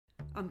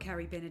I'm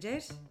Carrie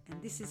Benedette, and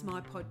this is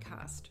my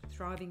podcast,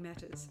 Thriving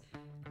Matters,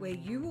 where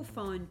you will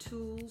find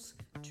tools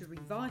to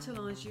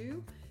revitalise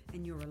you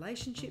and your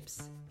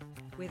relationships,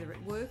 whether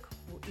at work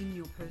or in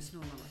your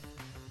personal life.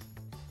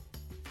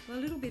 Well, a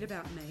little bit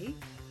about me.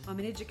 I'm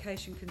an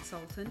education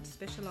consultant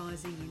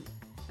specialising in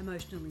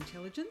emotional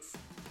intelligence,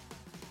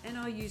 and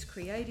I use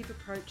creative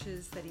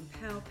approaches that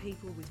empower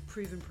people with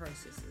proven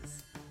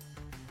processes.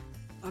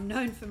 I'm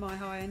known for my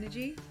high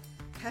energy,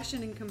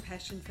 passion and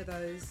compassion for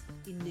those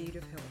in need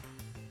of help.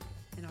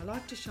 And I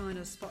like to shine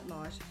a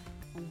spotlight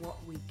on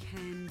what we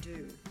can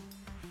do.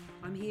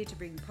 I'm here to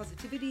bring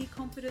positivity,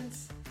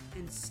 confidence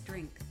and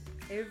strength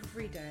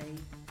every day,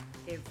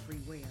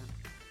 everywhere.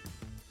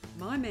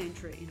 My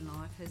mantra in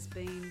life has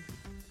been,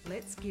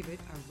 let's give it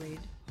a red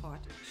hot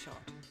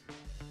shot.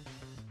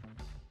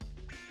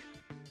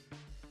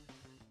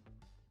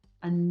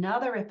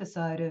 Another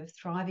episode of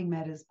Thriving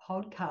Matters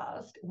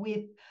podcast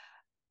with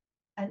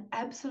an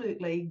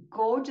absolutely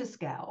gorgeous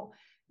gal.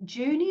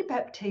 Junie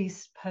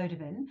Baptiste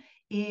Podeman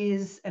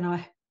is, and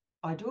I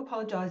do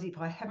apologise if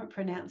I haven't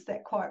pronounced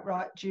that quite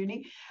right,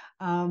 Junie,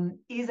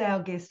 is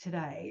our guest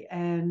today.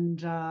 And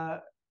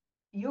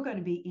you're going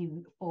to be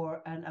in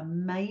for an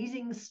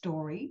amazing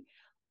story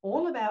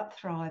all about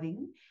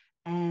thriving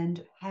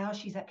and how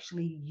she's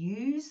actually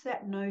used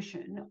that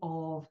notion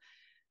of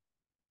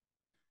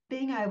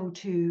being able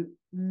to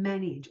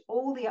manage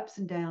all the ups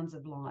and downs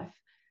of life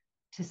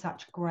to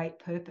such great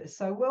purpose.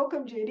 So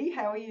welcome, Junie.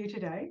 How are you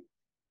today?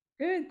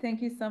 Good.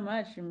 Thank you so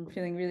much. I'm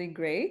feeling really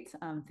great.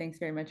 Thanks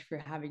very much for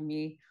having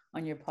me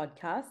on your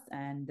podcast.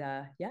 And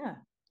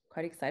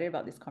quite excited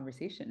about this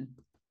conversation.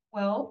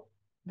 Well,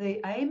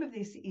 the aim of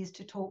this is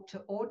to talk to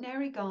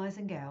ordinary guys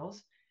and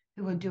gals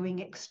who are doing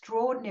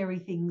extraordinary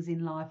things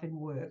in life and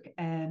work.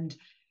 And,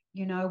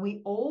 you know,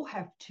 we all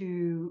have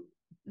to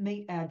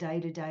meet our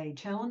day-to-day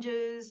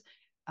challenges,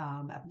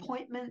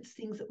 appointments,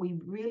 things that we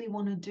really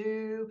want to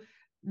do,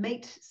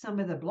 meet some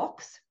of the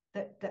blocks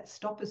that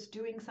stop us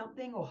doing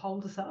something or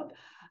hold us up.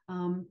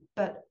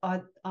 But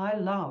I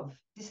love,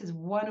 this is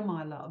one of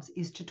my loves,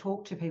 is to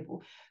talk to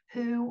people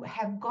who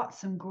have got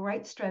some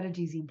great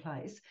strategies in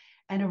place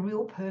and a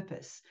real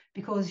purpose.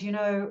 Because, you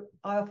know,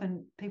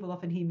 people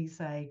often hear me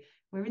say,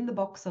 we're in the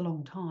box a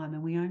long time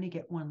and we only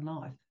get one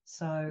life.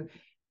 So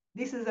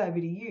this is over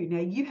to you.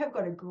 Now, you have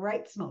got a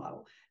great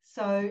smile.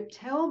 So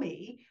tell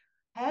me,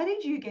 how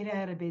did you get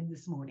out of bed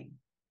this morning?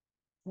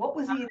 What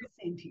was the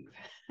incentive?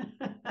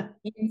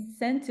 The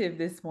incentive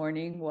this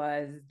morning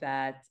was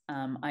that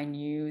I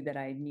knew that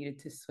I needed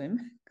to swim.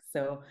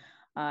 So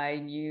I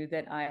knew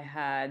that I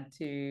had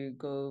to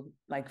go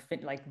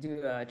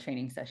do a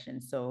training session.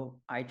 So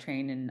I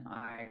train and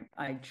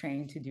I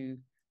train to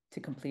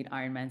complete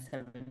Ironman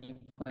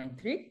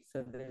 70.3.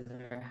 So there's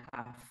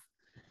half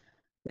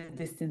the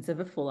distance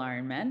of a full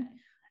Ironman.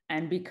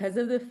 And because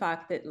of the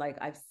fact that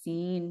I've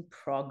seen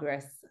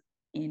progress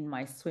in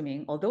my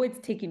swimming, although it's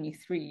taken me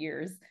 3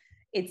 years,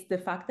 it's the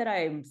fact that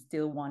I'm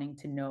still wanting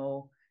to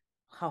know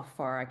how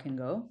far I can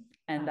go.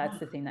 And that's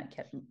the thing that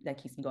keeps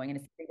me going. And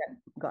it's the thing that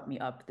got me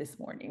up this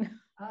morning.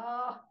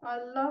 Oh, I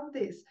love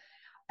this.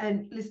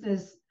 And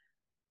listeners,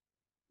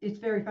 it's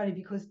very funny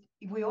because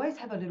we always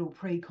have a little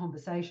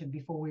pre-conversation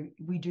before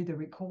we do the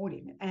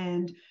recording.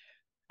 And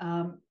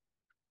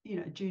you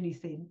know, Junie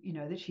said, you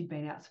know, that she'd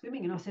been out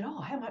swimming. And I said,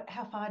 oh,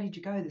 how far did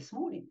you go this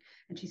morning?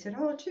 And she said,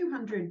 oh,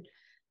 2,200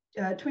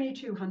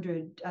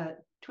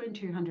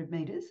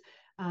 meters.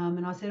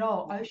 And I said,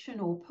 oh, ocean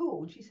or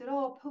pool? And she said,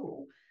 oh,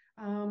 pool.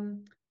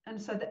 And I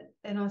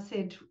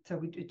said, so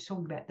we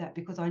talked about that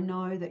because I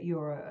know that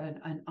you're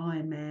an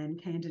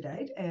Ironman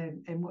candidate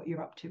and what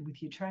you're up to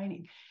with your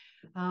training.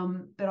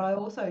 But I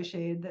also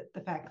shared that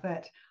the fact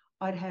that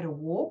I'd had a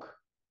walk,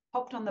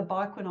 hopped on the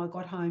bike when I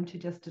got home to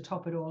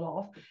top it all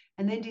off,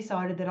 and then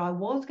decided that I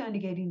was going to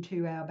get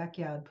into our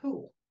backyard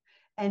pool.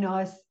 And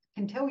I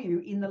can tell you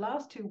in the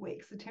last 2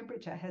 weeks, the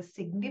temperature has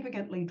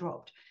significantly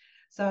dropped.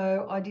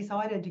 So I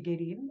decided to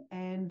get in.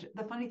 And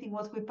the funny thing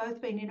was, we've both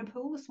been in a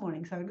pool this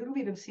morning. So a little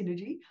bit of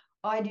synergy.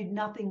 I did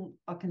nothing,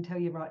 I can tell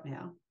you right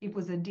now. It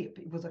was a dip.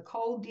 It was a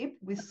cold dip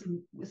with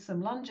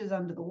some lunges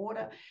under the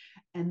water.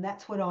 And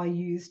that's what I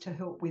use to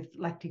help with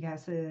lactic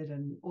acid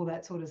and all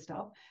that sort of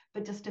stuff,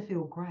 but just to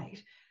feel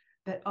great.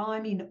 But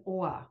I'm in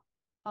awe.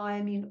 I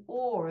am in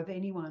awe of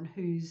anyone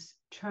who's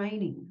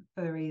training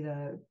for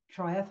either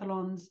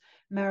triathlons,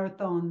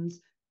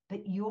 marathons,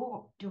 but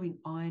you're doing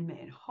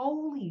Ironman.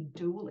 Holy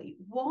dooly.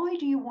 Why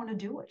do you want to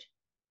do it?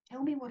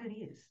 Tell me what it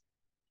is.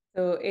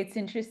 So it's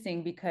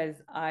interesting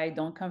because I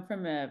don't come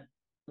from a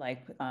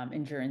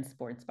endurance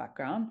sports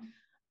background.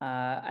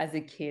 As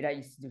a kid, I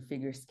used to do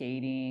figure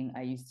skating.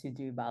 I used to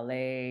do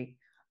ballet,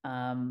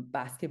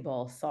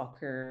 basketball,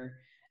 soccer.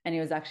 And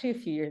it was actually a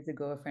few years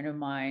ago, a friend of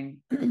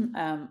mine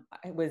I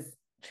was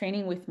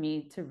training with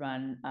me to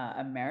run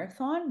a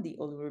marathon, the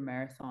Uluru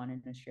Marathon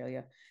in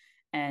Australia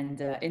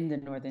and in the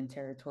Northern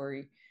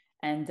Territory.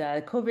 And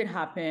COVID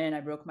happened.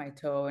 I broke my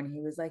toe, and he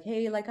was like,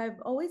 "Hey,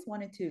 I've always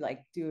wanted to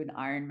do an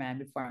Ironman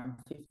before I'm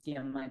 50."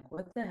 I'm like,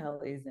 "What the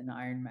hell is an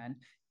Ironman?"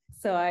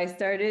 So I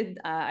started,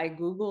 I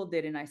Googled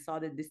it and I saw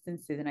the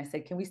distances and I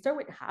said, can we start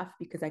with half?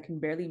 Because I can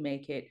barely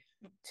make it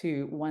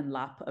to one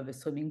lap of a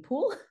swimming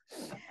pool.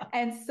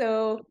 And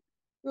so,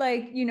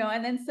 like,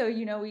 and then so,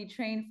 we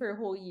trained for a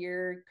whole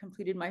year,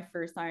 completed my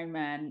first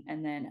Ironman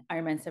and then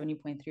Ironman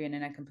 70.3. And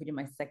then I completed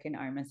my second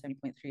Ironman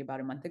 70.3 about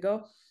a month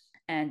ago.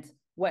 And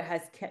what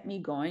has kept me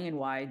going and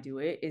why I do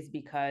it is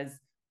because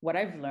what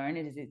I've learned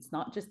is it's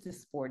not just the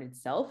sport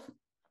itself,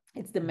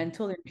 it's the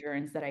mental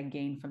endurance that I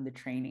gain from the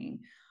training.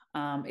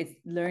 It's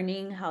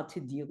learning how to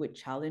deal with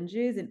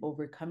challenges and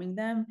overcoming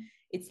them.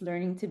 It's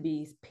learning to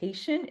be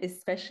patient,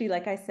 especially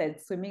like I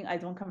said, swimming. I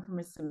don't come from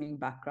a swimming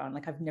background.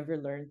 Like I've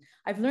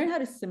learned how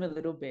to swim a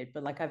little bit,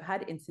 but like I've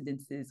had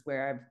incidences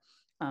where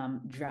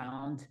I've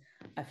drowned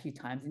a few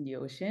times in the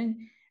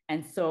ocean.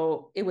 And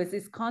so it was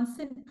this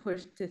constant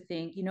push to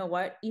think, you know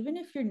what, even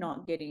if you're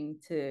not getting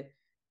to,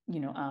 you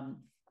know,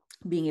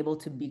 being able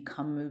to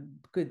become a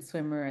good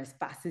swimmer as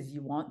fast as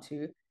you want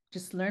to,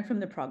 just learn from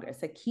the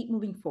progress. Like keep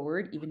moving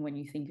forward even when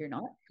you think you're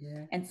not.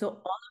 Yeah. And so all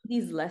of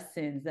these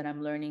lessons that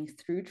I'm learning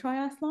through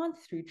triathlon,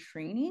 through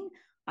training,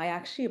 I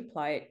actually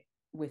apply it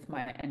with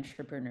my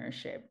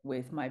entrepreneurship,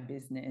 with my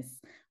business,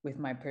 with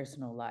my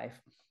personal life.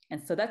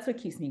 And so that's what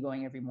keeps me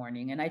going every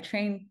morning. And I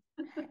train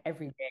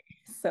every day.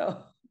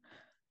 So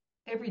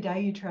every day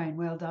you train.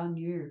 Well done,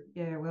 you.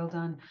 Yeah, well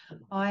done.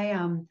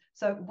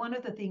 So one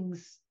of the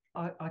things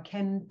I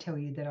can tell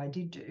you that I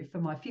did do for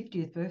my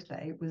 50th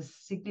birthday, it was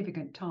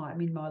significant time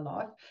in my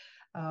life.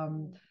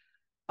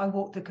 I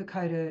walked the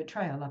Kokoda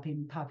Trail up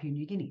in Papua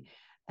New Guinea,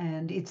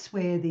 and it's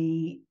where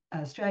the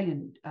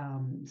Australian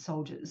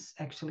soldiers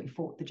actually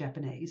fought the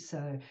Japanese.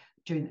 So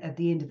at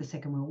the end of the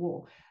Second World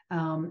War,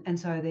 and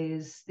so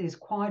there's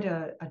quite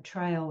a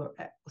trail,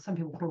 or some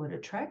people call it a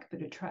track,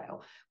 but a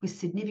trail with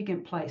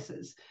significant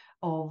places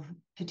of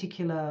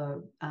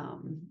particular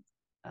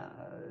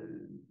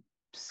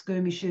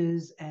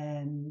skirmishes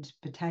and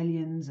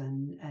battalions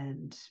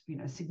and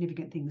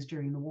significant things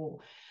during the war.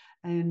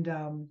 And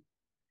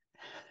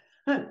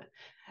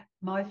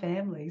my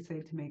family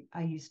said to me,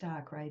 "Are you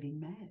stark raving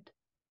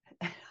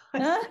mad?" I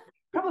said,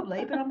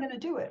 probably, but I'm going to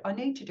do it. I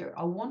need to do it.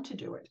 I want to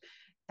do it.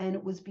 And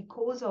it was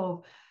because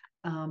of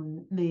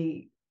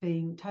me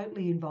being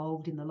totally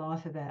involved in the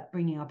life of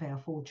bringing up our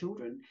 4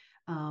 children,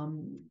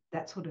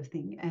 that sort of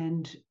thing.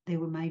 And there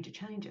were major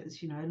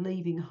changes,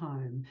 leaving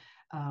home,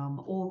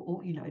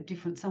 or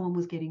different. Someone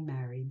was getting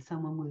married,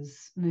 someone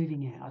was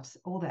moving out,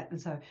 all that. And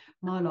so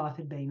my life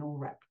had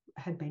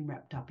been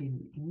wrapped up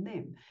in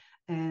them.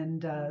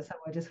 And so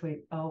I just went,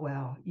 oh,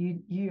 wow,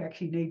 you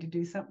actually need to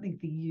do something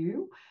for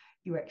you.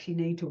 You actually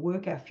need to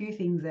work a few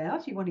things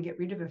out. You want to get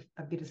rid of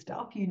a bit of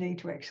stuff. You need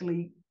to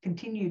actually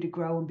continue to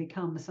grow and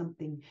become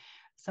something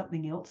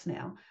else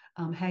now.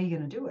 How are you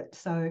going to do it?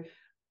 So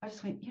I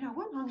just went, you know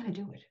what? I'm going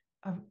to do it.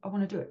 I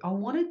want to do it. I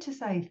wanted to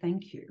say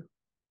thank you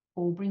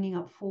for bringing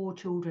up 4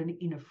 children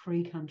in a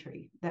free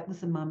country. That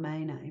was my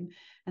main aim.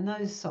 And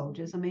those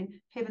soldiers, I mean,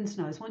 heavens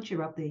knows, once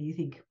you're up there, you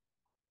think,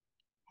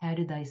 how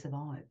did they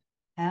survive?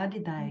 How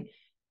did they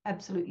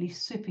absolutely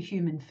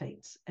superhuman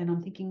feats? And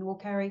I'm thinking, well,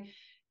 Carrie,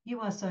 you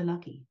are so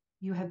lucky.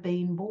 You have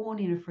been born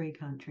in a free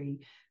country.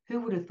 Who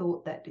would have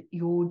thought that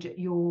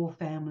your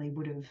family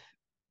would have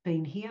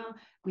been here?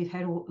 We've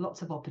had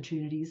lots of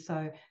opportunities.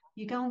 So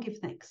you go and give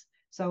thanks.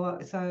 So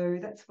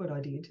that's what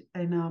I did.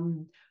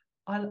 And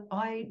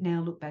I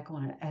now look back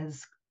on it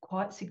as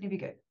quite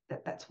significant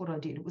that's what I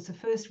did. It was the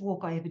first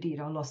walk I ever did.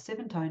 I lost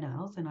 7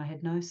 toenails and I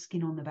had no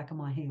skin on the back of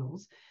my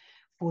heels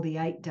for the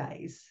 8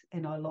 days,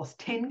 and I lost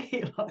 10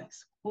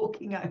 kilos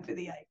walking over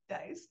the 8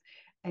 days.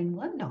 And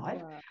one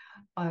night,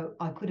 wow,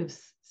 I could have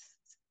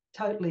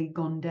totally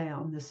gone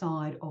down the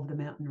side of the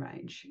mountain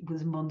range. It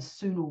was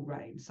monsoonal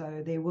rain,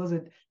 so there was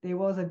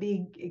a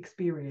big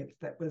experience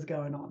that was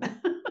going on.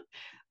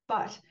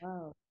 But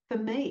wow, for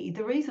me,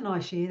 the reason I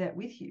share that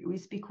with you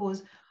is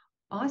because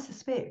I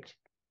suspect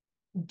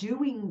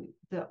doing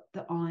the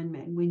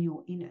Ironman when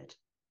you're in it,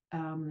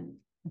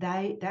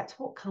 that's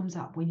what comes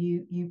up when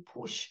you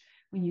push,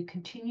 when you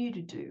continue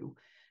to do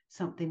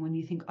something, when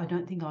you think, I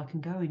don't think I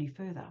can go any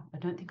further. I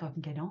don't think I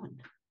can get on.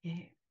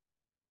 Yeah.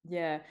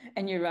 Yeah.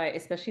 And you're right,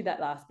 especially that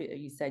last bit that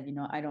you said,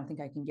 I don't think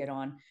I can get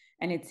on.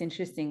 And it's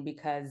interesting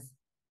because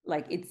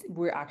like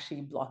we're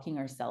actually blocking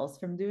ourselves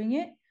from doing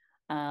it.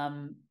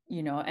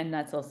 And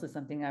that's also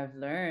something I've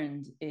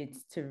learned.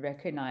 It's to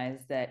recognize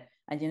that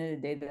at the end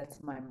of the day,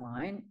 that's my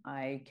mind.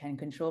 I can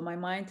control my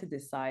mind to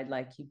decide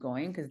like keep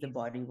going because the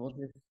body will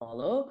just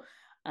follow.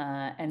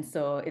 And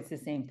so it's the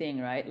same thing,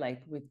 right?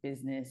 Like with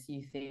business,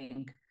 you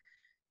think,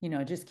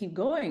 just keep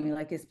going,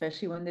 like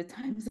especially when the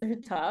times are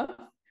tough.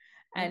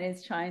 And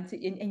it's trying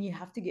to, and you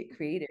have to get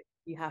creative.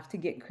 You have to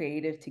get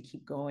creative to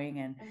keep going.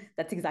 And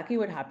that's exactly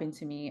what happened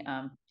to me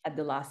at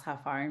the last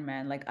half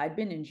Ironman. Like I'd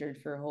been injured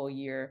for a whole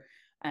year.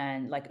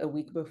 And like a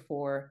week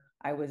before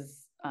I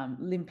was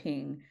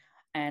limping.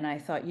 And I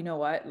thought, you know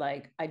what,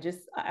 like I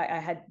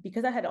had,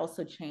 because I had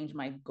also changed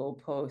my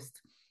goalpost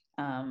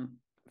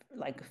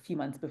like a few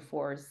months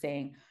before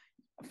saying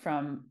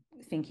from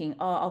thinking,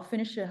 oh, I'll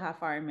finish a half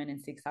Ironman in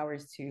 6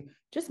 hours to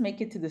just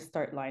make it to the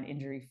start line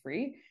injury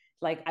free.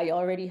 Like I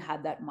already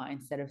had that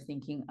mindset of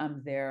thinking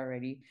I'm there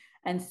already.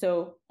 And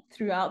so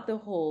throughout the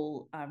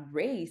whole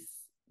race,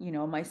 you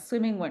know, my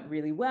swimming went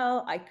really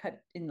well. I cut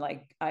in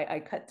like I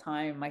cut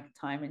my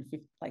time in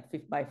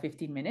by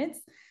 15 minutes.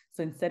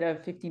 So instead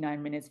of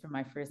 59 minutes for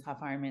my first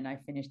half Ironman, I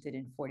finished it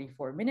in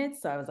 44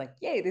 minutes. So I was like,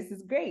 yay, this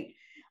is great.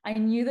 I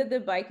knew that the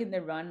bike and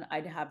the run,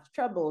 I'd have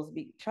trouble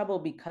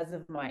because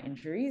of my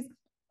injuries.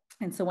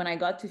 And so when I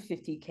got to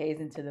 50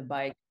 Ks into the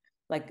bike,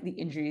 like the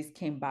injuries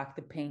came back,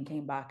 the pain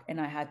came back, and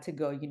I had to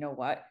go, you know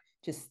what,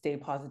 just stay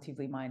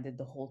positively minded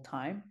the whole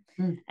time.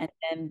 And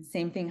then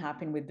same thing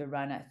happened with the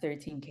run at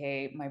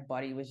 13K. My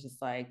body was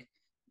just like,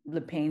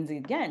 the pains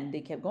again,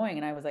 they kept going.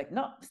 And I was like,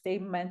 no, stay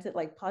mental,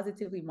 like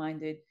positively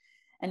minded.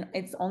 And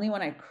it's only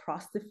when I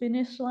crossed the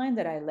finish line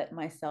that I let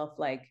myself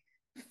like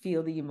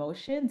feel the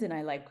emotions, and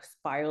I like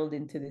spiraled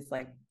into this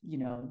like, you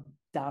know,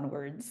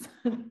 downward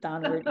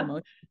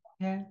emotion.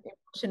 Yeah.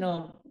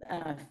 Emotional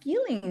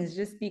feelings,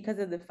 just because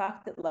of the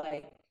fact that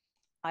like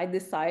I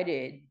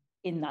decided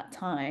in that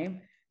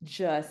time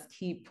just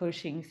keep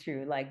pushing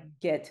through, like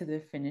get to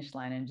the finish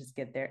line and just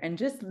get there. And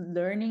just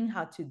learning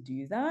how to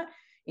do that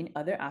in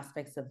other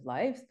aspects of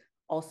life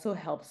also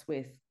helps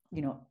with,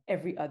 you know,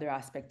 every other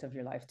aspect of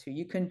your life too.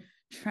 You can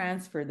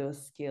transfer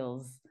those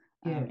skills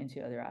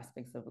into other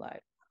aspects of life.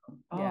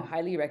 Yeah,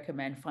 highly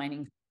recommend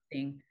finding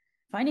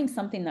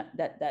something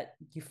that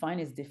you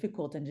find is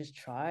difficult, and just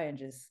try and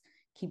just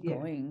keep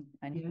going,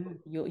 and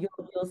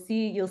you'll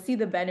see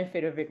the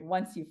benefit of it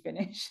once you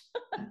finish.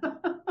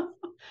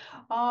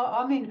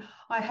 I mean,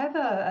 I have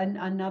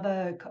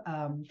another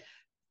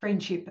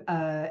friendship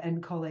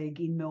and colleague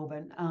in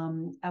Melbourne,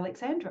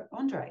 Alexandra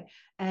Andre,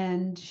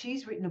 and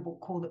she's written a book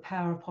called The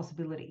Power of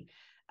Possibility.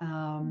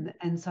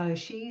 And so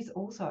she's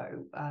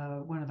also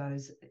one of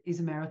those, is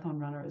a marathon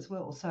runner as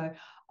well. So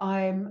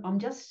I'm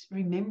just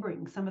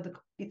remembering some of the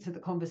bits of the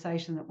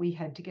conversation that we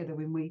had together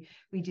when we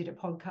did a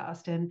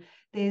podcast, and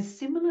there's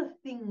similar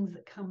things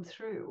that come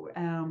through.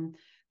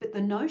 But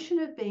the notion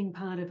of being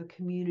part of a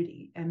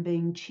community and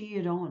being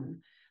cheered on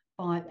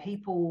by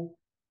people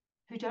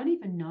who don't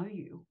even know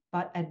you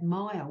but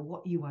admire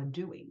what you are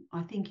doing,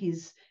 I think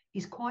is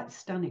quite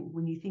stunning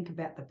when you think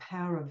about the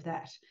power of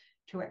that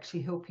to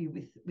actually help you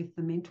with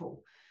the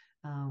mental.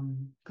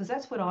 Because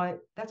that's what I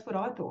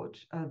thought.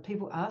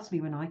 People asked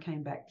me when I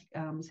came back,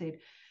 said,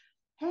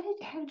 how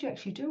did you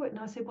actually do it? And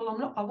I said,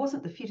 well, I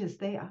wasn't the fittest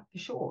there for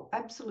sure.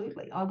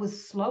 Absolutely. I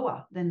was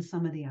slower than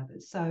some of the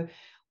others. So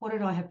what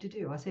did I have to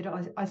do? I said,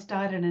 I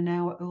started an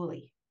hour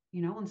early.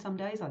 You know, on some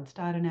days I'd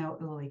start an hour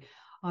early.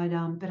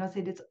 But I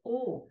said, it's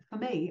all for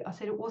me. I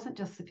said, it wasn't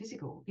just the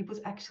physical. It was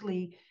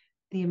actually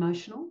the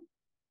emotional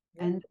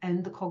and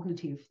the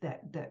cognitive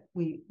that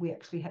we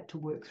actually had to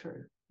work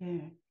through.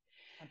 Yeah.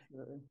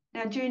 Absolutely.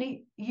 Now,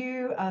 Junie,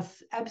 you are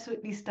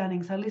absolutely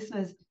stunning. So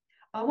listeners,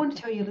 I want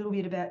to tell you a little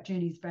bit about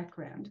Junie's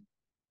background.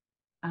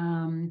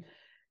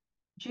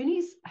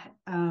 Junie's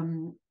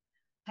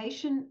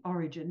Haitian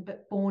origin,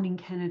 but born in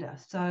Canada.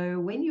 So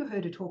when you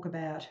heard her talk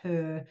about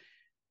her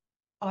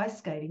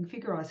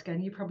figure ice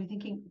skating, you're probably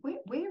thinking,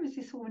 where is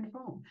this woman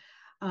from?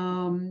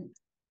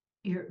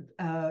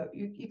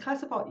 You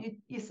classify,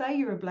 you say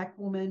you're a Black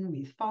woman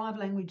with 5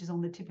 languages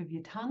on the tip of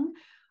your tongue.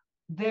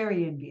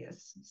 Very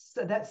envious.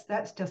 So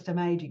that's just a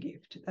major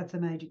gift. That's a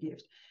major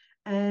gift.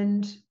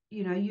 And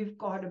you know, you've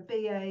got a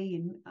BA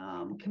in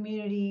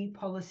community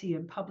policy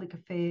and public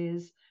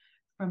affairs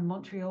from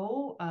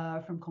Montreal,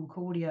 from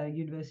Concordia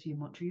University of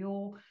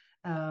Montreal,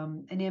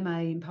 an MA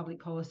in public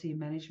policy and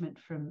management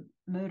from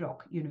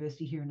Murdoch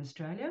University here in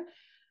Australia.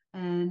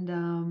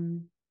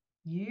 And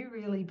you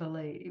really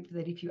believe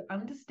that if you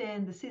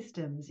understand the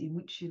systems in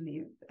which you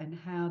live and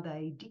how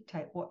they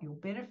dictate what you'll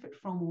benefit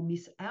from or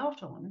miss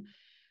out on,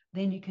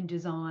 then you can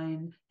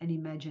design and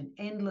imagine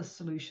endless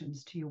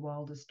solutions to your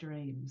wildest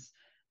dreams.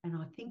 And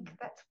I think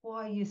that's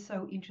why you're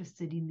so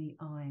interested in the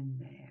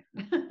Ironman.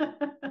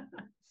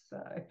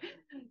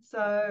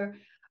 so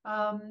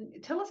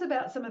tell us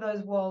about some of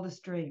those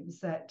wildest dreams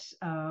that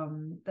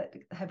that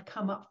have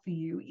come up for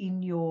you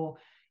in your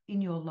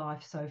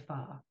life so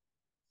far.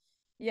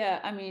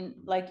 Yeah, I mean,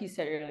 like you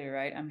said earlier,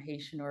 right? I'm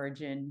Haitian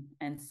origin,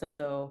 and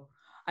so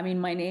I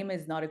mean, my name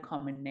is not a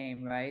common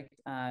name, right?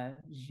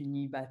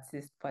 Junie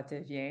Baptiste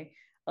Poitevin.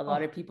 A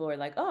lot of people are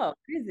like, "Oh,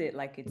 what is it?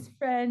 Like it's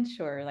French,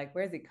 or like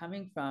where's it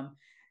coming from?"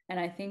 And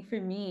I think for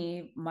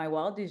me, my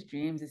wildest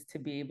dreams is to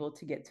be able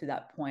to get to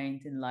that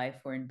point in life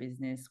or in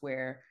business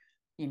where,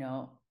 you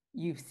know,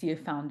 you see a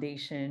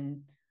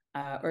foundation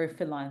or a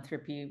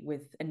philanthropy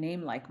with a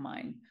name like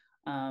mine,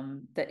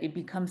 that it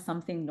becomes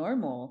something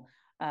normal.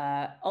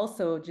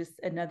 Also, just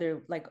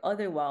another like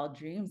other wild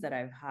dreams that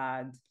I've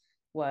had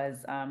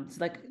was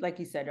so like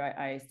you said,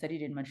 I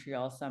studied in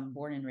Montreal, so I'm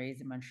born and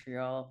raised in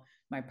Montreal.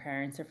 My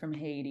parents are from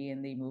Haiti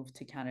and they moved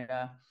to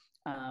Canada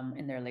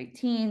in their late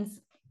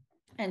teens,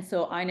 and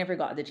so I never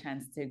got the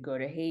chance to go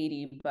to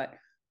Haiti. But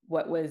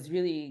what was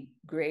really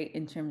great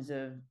in terms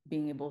of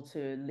being able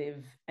to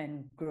live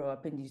and grow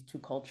up in these two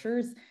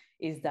cultures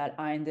is that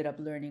I ended up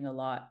learning a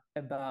lot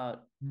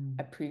about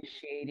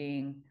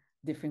appreciating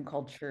different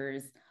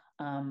cultures,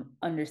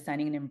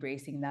 understanding and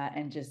embracing that,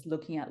 and just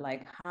looking at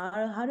like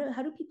how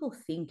do people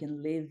think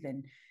and live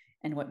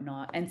and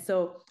whatnot. And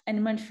so,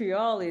 and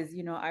Montreal is,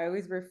 you know, I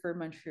always refer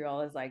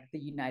Montreal as like the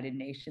United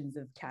Nations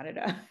of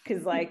Canada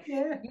because like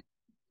Yeah.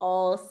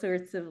 all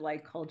sorts of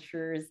like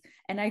cultures,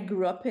 and I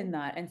grew up in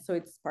that, and so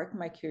it sparked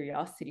my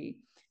curiosity.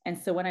 And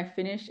so when I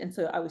finished, and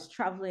so I was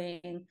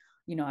traveling,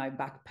 you know, I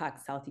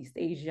backpacked Southeast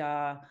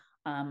Asia.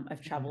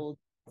 I've traveled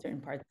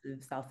certain parts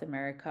of South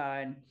America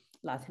and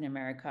Latin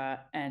America.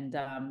 And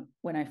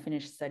when I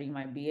finished studying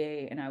my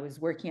BA and I was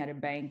working at a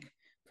bank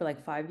for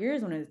like 5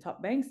 years, one of the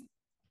top banks,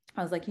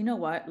 I was like, you know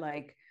what,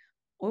 like,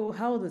 oh,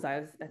 how old was I?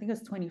 I think I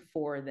was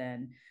 24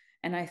 then.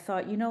 And I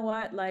thought, you know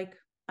what, like,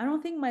 I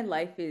don't think my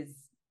life is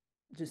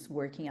just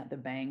working at the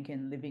bank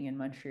and living in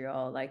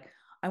Montreal. Like,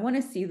 I want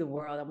to see the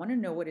world. I want to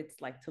know what it's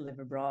like to live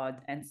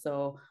abroad. And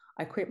so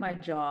I quit my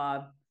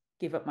job,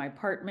 gave up my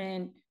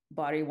apartment,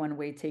 bought a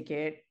one-way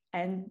ticket,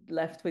 and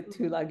left with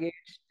two luggage.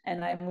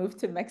 And I moved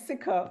to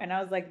Mexico. And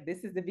I was like,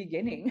 this is the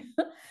beginning.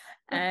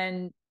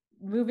 And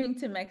moving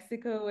to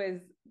Mexico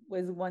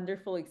was a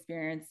wonderful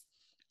experience.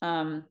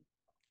 Um,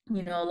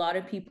 you know, a lot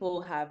of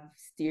people have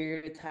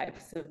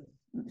stereotypes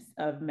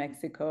of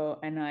Mexico,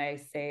 and I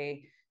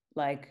say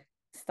like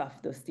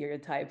stuff those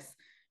stereotypes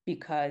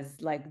because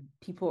like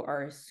people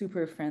are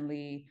super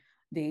friendly.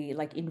 They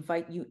like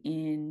invite you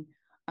in,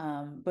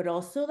 but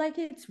also like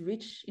it's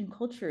rich in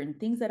culture and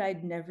things that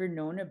I'd never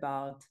known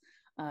about.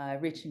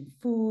 Rich in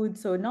food,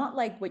 so not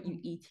like what you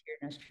eat here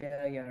in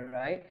Australia,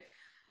 right?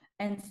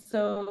 And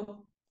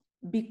so,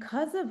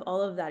 because of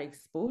all of that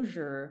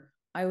exposure,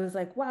 I was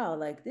like, wow,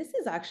 like this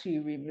is actually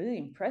really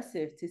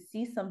impressive to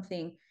see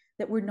something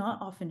that we're not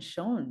often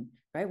shown,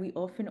 right? We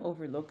often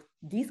overlook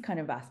these kind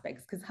of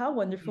aspects because how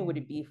wonderful would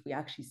it be if we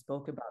actually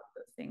spoke about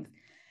those things?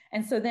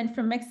 And so then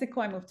from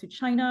Mexico, I moved to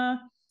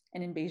China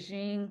and in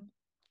Beijing.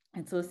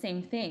 And so,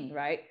 same thing,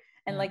 right?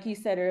 And like you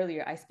said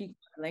earlier, I speak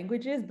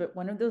languages, but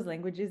one of those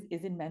languages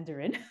is in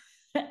Mandarin.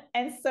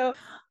 And so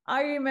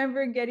I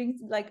remember getting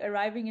like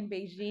arriving in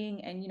Beijing,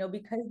 and you know,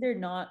 because they're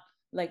not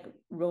like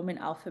Roman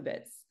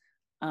alphabets,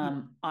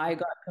 I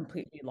got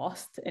completely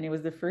lost. And it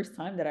was the first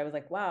time that I was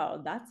like,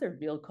 wow, that's a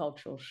real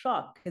cultural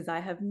shock because I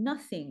have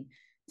nothing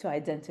to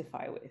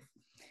identify with.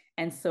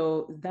 And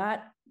so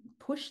that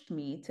pushed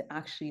me to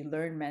actually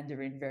learn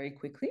Mandarin very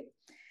quickly.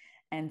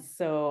 And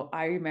so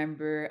I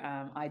remember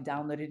I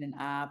downloaded an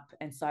app,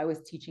 and so I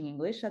was teaching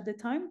English at the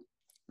time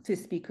to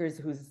speakers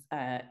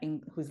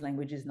whose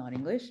language is not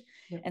English.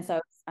 Yep. And so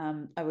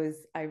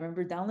I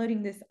remember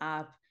downloading this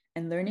app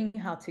and learning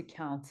how to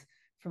count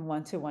from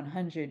 1 to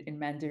 100 in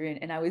Mandarin,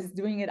 and I was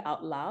doing it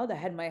out loud. I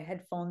had my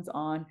headphones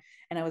on,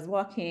 and I was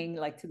walking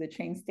like to the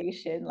train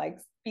station, like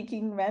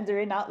speaking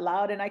Mandarin out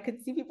loud, and I could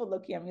see people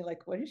looking at me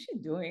like, "What is she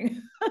doing?"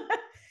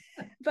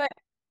 But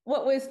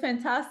what was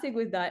fantastic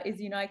with that is,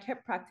 you know, I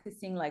kept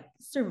practicing like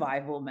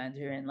survival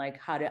Mandarin, like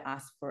how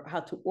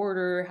to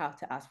order, how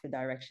to ask for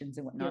directions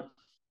and whatnot. Yep.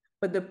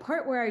 But the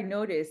part where I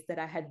noticed that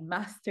I had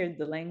mastered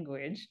the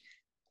language,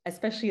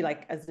 especially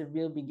like as a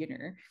real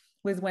beginner,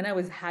 was when I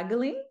was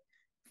haggling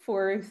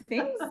for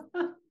things.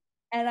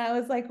 And I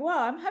was like,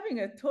 wow, I'm having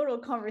a total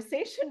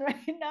conversation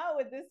right now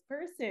with this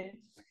person.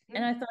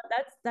 And I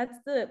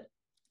thought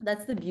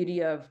that's the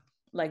beauty of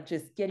like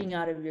just getting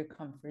out of your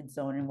comfort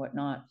zone and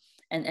whatnot,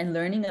 and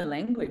learning a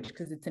language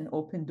because it's an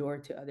open door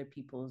to other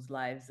people's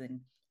lives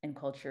and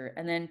culture.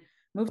 And then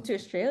moved to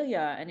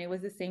Australia, and it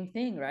was the same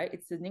thing, right?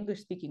 It's an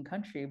English speaking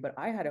country, but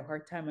I had a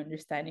hard time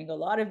understanding a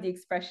lot of the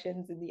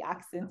expressions and the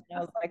accents. And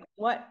I was like,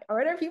 what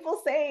are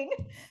people saying?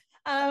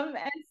 And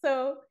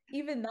so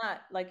even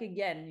that, like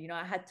again, you know,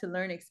 I had to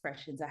learn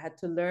expressions, I had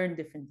to learn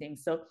different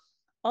things. So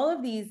all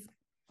of these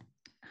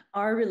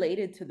are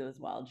related to those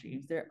wild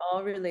dreams. They're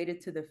all related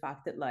to the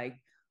fact that like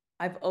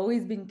I've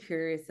always been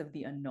curious of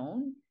the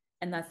unknown.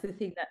 And that's the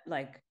thing that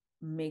like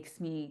makes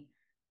me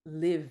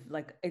live,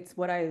 like it's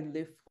what I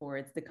live for.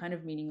 It's the kind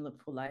of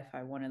meaningful life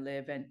I want to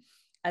live. And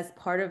as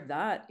part of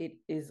that, it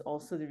is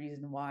also the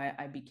reason why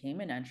I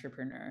became an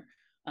entrepreneur.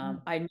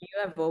 I knew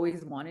I've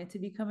always wanted to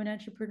become an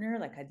entrepreneur.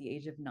 Like at the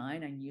age of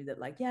 9, I knew that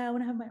like, yeah, I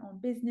want to have my own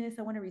business.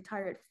 I want to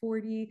retire at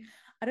 40.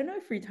 I don't know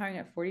if retiring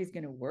at 40 is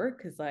going to work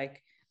because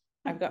like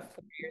I've got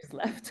 4 years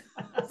left.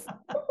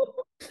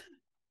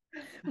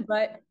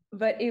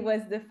 But it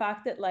was the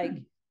fact that like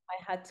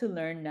I had to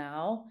learn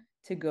now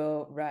to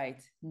go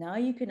right. Now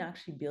you can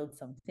actually build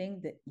something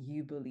that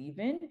you believe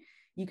in.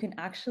 You can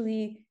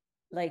actually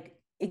like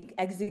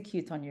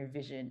execute on your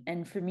vision.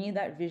 And for me,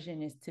 that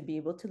vision is to be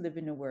able to live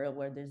in a world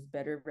where there's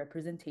better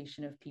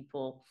representation of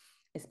people,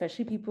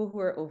 especially people who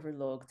are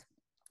overlooked.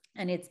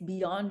 And it's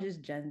beyond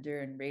just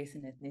gender and race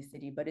and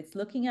ethnicity, but it's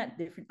looking at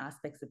different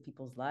aspects of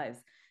people's lives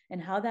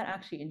and how that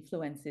actually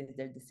influences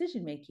their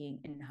decision making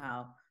and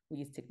how we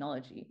use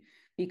technology.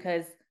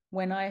 Because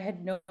when I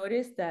had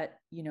noticed that,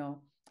 you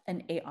know,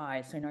 an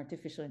AI, so an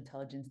artificial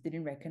intelligence,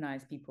 didn't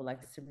recognize people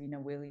like Serena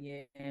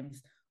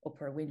Williams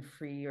Oprah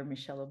Winfrey or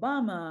Michelle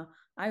Obama,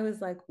 I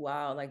was like,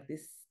 wow, like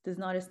this does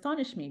not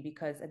astonish me,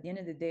 because at the end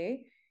of the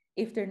day,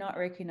 if they're not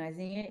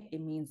recognizing it,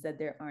 it means that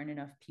there aren't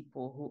enough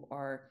people who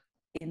are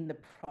in the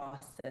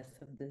process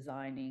of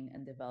designing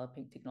and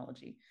developing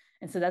technology.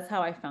 And so that's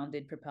how I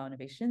founded Propel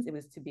Innovations. It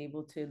was to be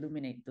able to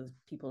illuminate those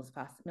people's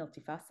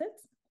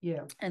multifacets.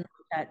 Yeah. And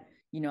look at,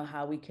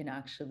 how we can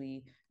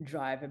actually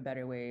drive a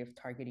better way of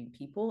targeting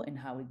people and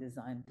how we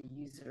design the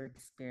user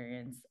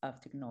experience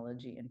of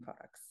technology and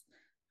products.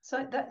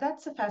 So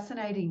that's a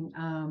fascinating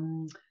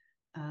um,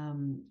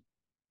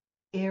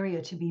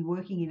 area to be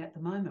working in at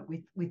the moment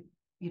with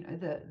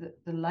the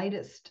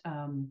latest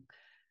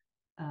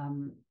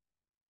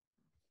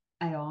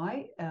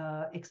AI,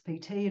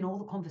 XPT, and all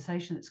the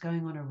conversation that's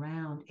going on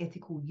around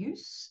ethical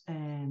use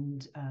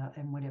and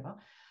whatever.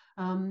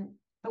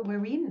 But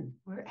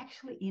we're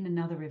actually in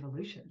another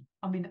revolution.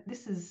 I mean,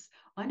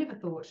 I never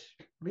thought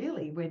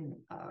really when,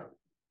 a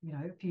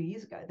few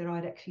years ago that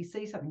I'd actually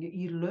see something.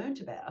 You learnt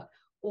about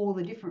all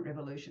the different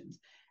revolutions.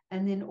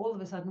 And then all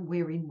of a sudden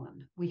we're in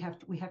one. We have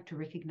to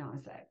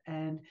recognize that.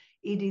 And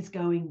it is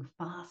going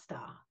faster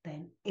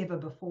than ever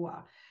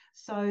before.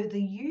 So the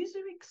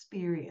user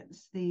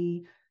experience,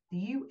 the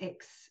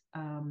UX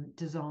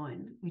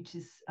design, which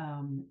is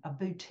a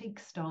boutique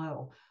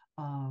style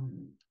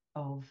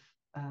of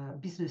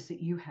business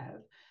that you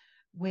have,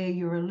 where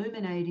you're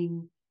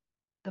illuminating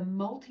the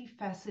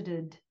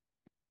multifaceted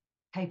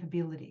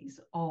capabilities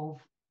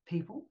of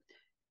people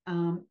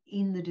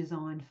in the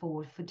design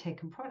for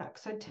tech and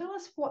products. So tell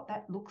us what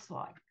that looks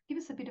like. Give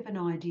us a bit of an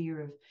idea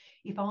of,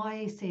 if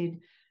I said,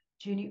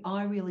 Junie,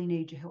 I really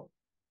need your help,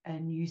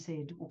 and you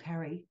said, well,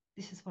 Carrie,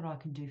 this is what I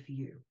can do for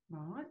you.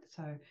 All right.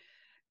 So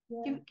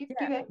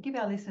give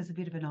our listeners a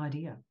bit of an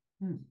idea.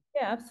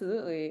 Yeah,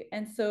 absolutely.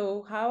 And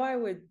so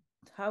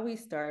how we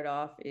start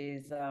off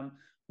is,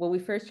 well, we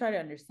first try to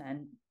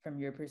understand from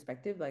your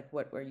perspective, like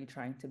what were you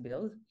trying to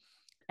build?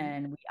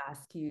 And we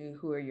ask you,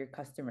 who are your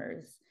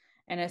customers?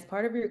 And as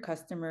part of your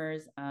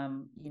customers,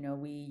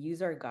 we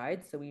use our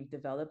guide. So we've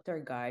developed our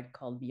guide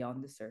called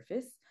Beyond the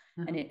Surface,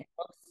 and it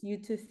helps you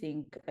to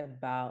think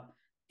about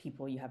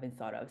people you haven't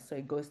thought of. So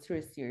it goes through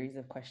a series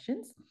of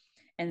questions.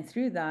 And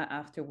through that,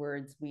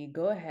 afterwards, we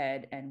go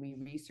ahead and we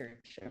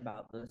research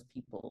about those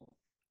people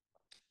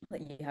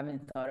that you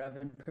haven't thought of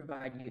and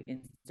provide you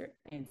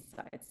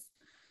insights.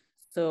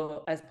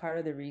 So as part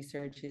of the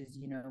research is,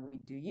 we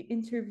do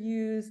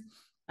interviews,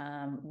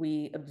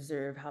 we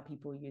observe how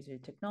people use your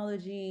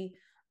technology,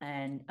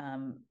 and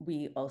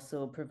we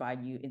also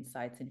provide you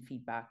insights and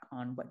feedback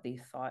on what they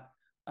thought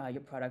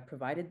your product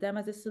provided them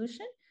as a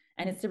solution.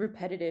 And it's a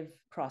repetitive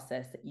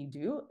process that you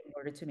do in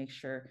order to make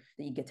sure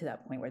that you get to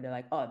that point where they're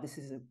like, oh, this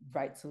is a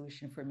right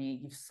solution for me.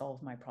 You've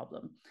solved my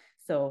problem.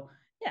 So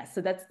yeah,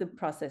 so that's the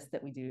process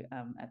that we do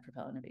at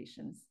Propel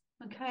Innovations.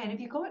 Okay, and have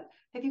you got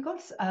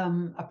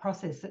a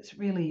process that's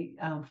really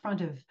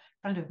front of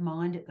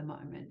mind at the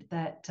moment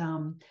that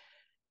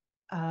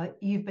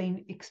you've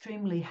been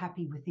extremely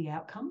happy with the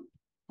outcome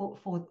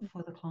for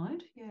the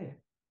client?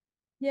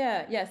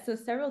 Yeah. So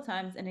several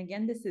times, and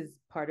again, this is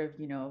part of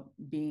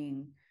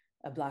being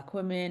a Black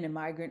woman, a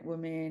migrant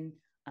woman,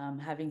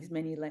 having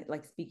many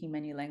like speaking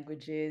many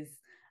languages.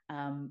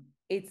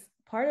 It's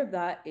part of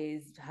that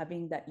is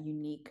having that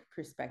unique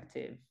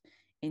perspective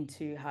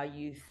into how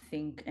you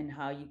think and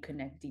how you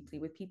connect deeply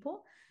with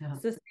people. Yeah.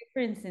 So, say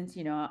for instance,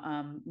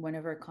 one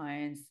of our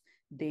clients,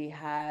 they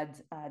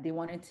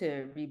wanted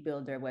to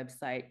rebuild their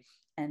website,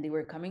 and they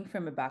were coming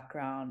from a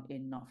background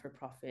in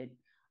not-for-profit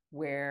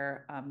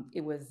where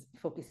it was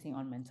focusing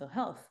on mental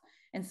health.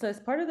 And so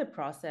as part of the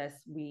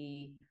process,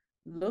 we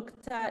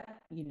looked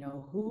at,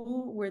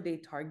 who were they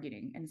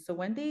targeting? And so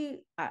when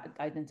they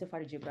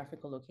identified a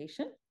geographical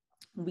location,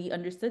 we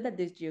understood that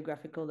this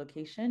geographical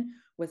location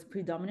was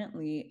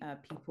predominantly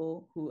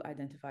people who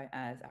identify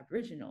as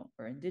Aboriginal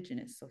or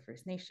Indigenous, so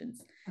First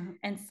Nations.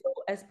 And so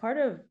as part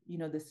of,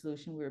 the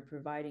solution we were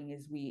providing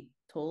is we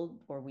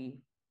highly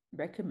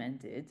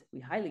recommended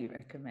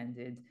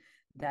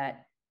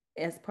that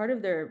as part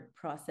of their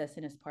process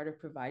and as part of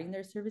providing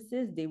their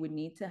services, they would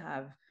need to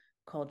have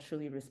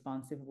culturally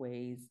responsive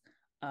ways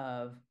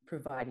of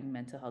providing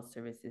mental health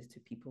services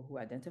to people who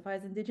identify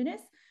as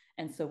Indigenous.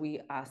 And so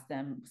we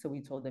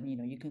told them,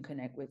 you can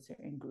connect with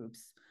certain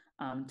groups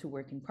to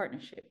work in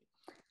partnership.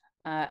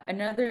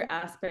 Another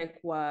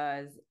aspect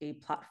was a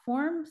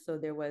platform. So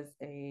there was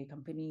a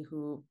company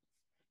who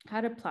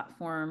had a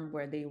platform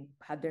where they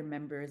had their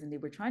members and they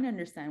were trying to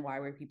understand why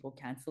were people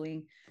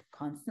canceling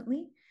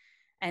constantly.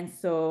 And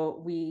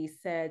so we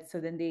said, so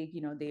then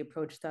they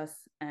approached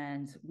us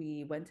and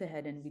we went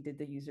ahead and we did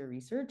the user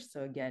research.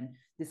 So again,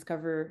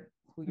 discover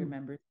who your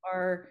members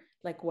are,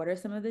 like what are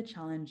some of the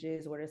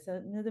challenges, what are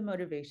some of the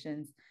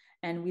motivations.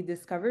 And we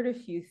discovered a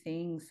few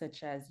things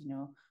such as,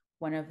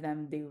 one of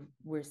them, they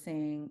were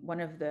saying, one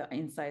of the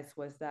insights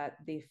was that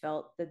they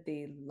felt that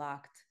they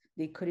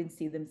couldn't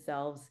see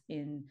themselves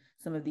in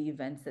some of the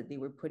events that they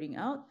were putting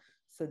out.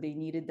 So they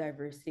needed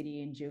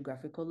diversity in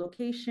geographical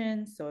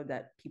location so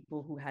that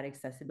people who had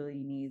accessibility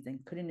needs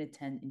and couldn't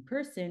attend in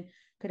person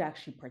could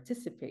actually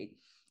participate.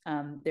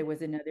 There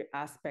was another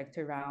aspect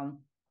around,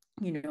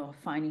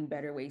 finding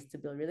better ways to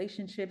build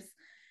relationships.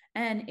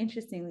 And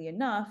interestingly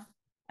enough,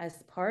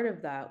 as part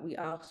of that, we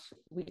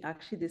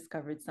actually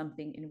discovered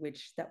something in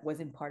which that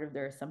wasn't part of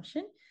their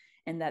assumption,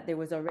 and that there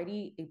was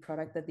already a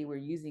product that they were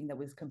using that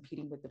was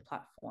competing with the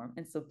platform.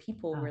 And so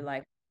people were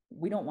like,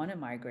 we don't want to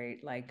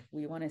migrate. Like,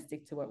 we want to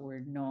stick to what we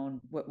know, and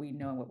what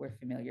we're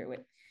familiar with.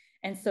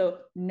 And so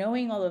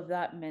knowing all of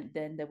that meant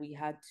then that we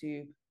had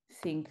to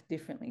think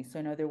differently. So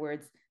in other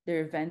words,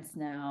 their events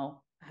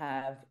now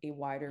have a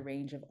wider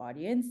range of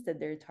audience that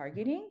they're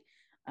targeting.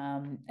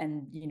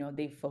 And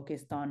they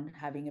focused on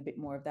having a bit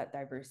more of that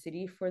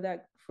diversity for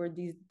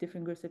these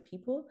different groups of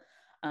people.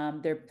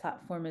 Their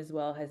platform as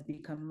well has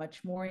become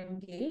much more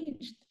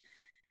engaged,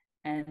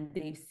 and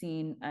they've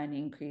seen an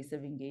increase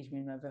of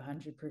engagement of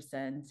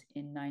 100%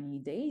 in 90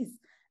 days,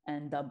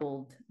 and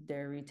doubled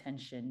their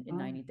retention in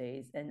 90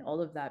 days. And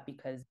all of that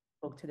because we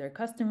spoke to their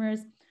customers.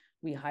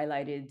 We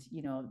highlighted,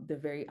 the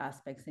very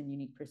aspects and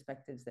unique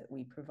perspectives that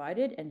we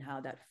provided, and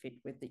how that fit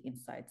with the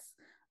insights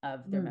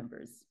of their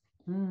members.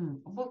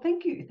 Well,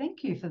 thank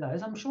you for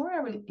those. I'm sure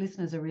our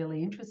listeners are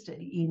really interested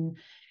in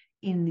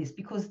this,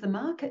 because the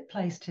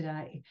marketplace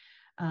today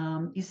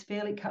is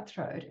fairly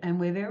cutthroat, and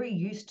we're very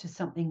used to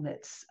something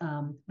that's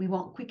we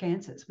want quick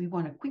answers. We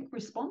want a quick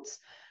response.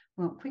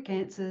 We want quick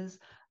answers.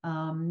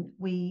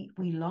 We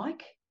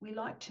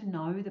like to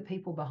know the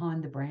people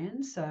behind the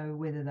brand, so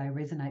whether they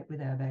resonate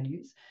with our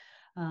values.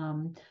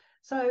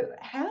 So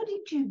how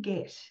did you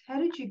get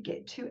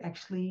to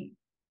actually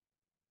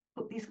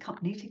put this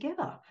company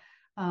together,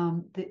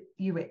 the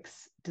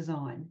UX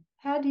design?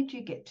 How did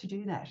you get to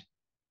do that?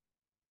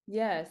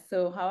 Yeah,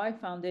 so how I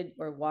founded,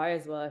 or why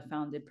as well, I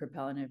founded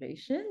Propel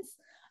Innovations.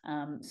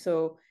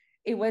 So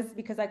it was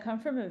because I come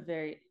from a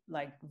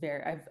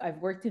I've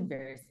worked in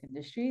various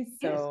industries.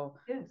 So,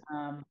 yes.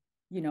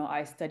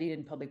 I studied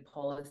in public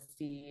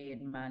policy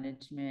and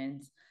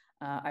management.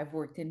 I've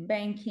worked in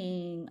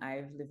banking.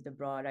 I've lived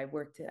abroad. I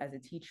worked as a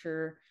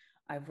teacher.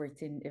 I've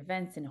worked in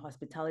events and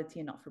hospitality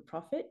and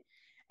not-for-profit.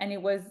 And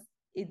it was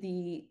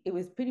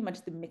pretty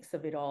much the mix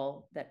of it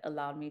all that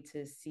allowed me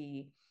to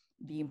see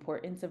the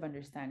importance of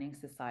understanding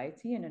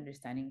society and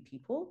understanding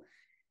people,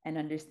 and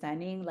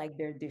understanding like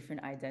their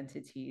different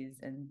identities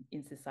and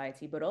in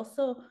society, but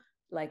also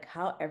like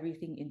how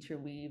everything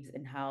interweaves,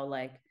 and how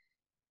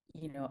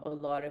a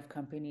lot of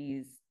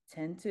companies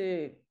tend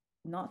to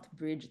not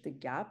bridge the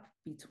gap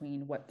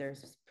between what they're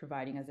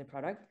providing as a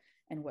product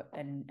and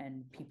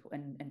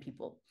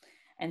people.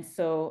 And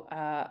so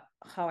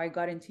how I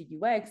got into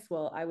UX,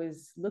 well, I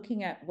was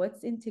looking at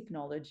what's in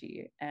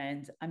technology,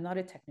 and I'm not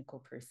a technical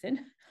person.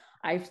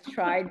 I've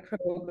tried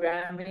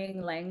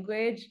programming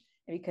language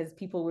because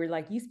people were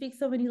like, you speak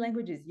so many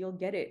languages, you'll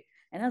get it.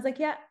 And I was like,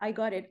 yeah, I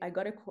got it. I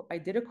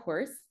did a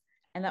course,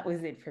 and that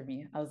was it for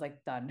me. I was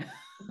like, done.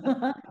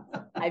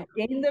 I've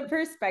gained the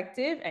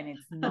perspective, and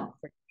it's not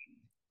for me.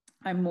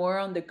 I'm more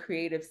on the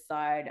creative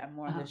side. I'm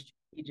more on the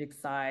strategic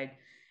side.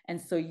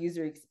 And so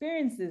user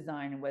experience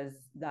design was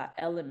that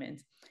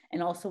element.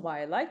 And also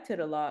why I liked it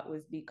a lot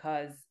was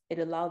because it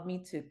allowed me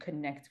to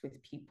connect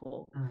with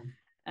people.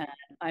 And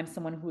I'm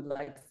someone who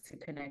likes to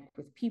connect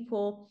with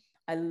people.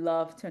 I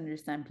love to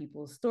understand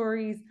people's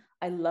stories.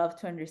 I love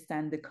to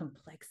understand the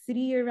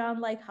complexity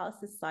around like how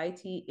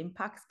society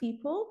impacts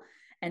people,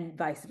 and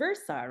vice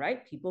versa,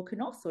 right? People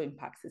can also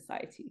impact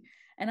society.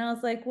 And I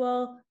was like,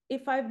 well,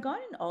 if I've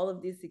gotten all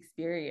of this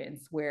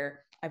experience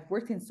where I've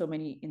worked in so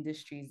many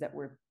industries that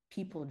were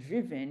people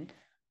driven,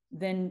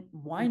 then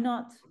why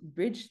not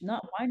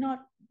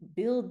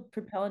build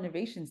Propel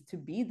Innovations to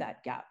be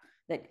that gap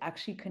that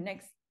actually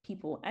connects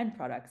people and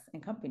products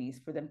and companies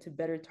for them to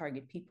better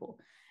target people.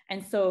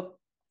 And so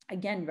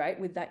again, right,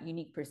 with that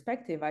unique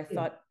perspective, I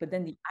thought, but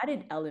then the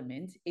added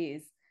element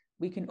is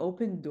we can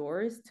open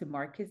doors to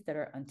markets that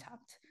are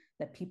untapped,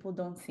 that people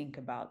don't think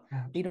about.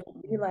 They don't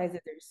realize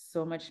that there's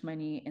so much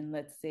money in,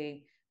 let's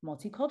say,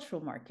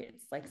 multicultural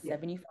markets, like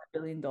 $75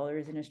 billion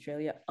in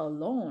Australia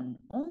alone,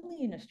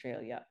 only in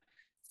Australia.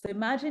 So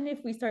imagine if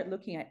we start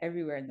looking at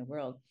everywhere in the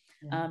world.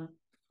 $40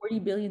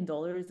 billion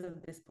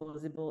of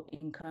disposable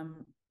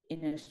income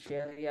in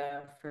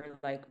Australia for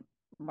like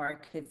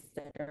markets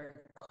that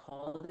are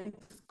called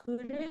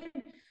excluded,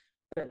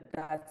 but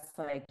that's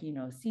like,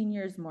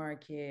 seniors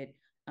market,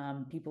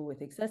 people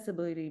with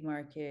accessibility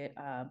market,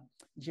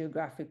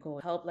 geographical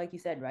help, like you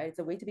said, right? It's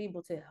a way to be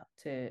able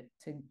to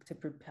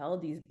propel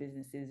these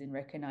businesses in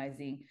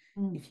recognizing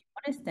if you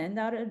want to stand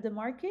out of the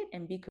market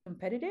and be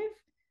competitive,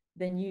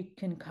 then you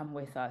can come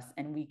with us,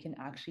 and we can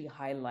actually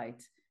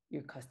highlight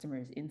your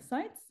customers'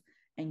 insights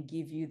and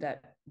give you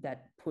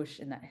that push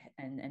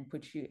and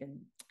put you and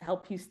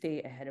help you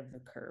stay ahead of the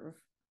curve.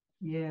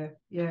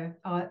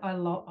 I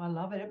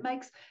love it.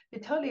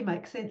 It totally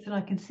makes sense, and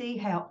I can see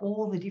how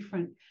all the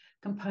different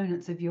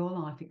components of your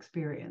life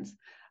experience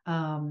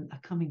are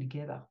coming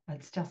together.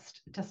 It's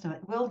just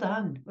well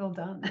done.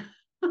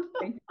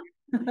 Thank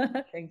you.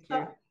 Thank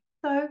you.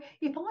 So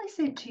if I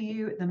said to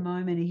you at the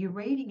moment, are you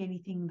reading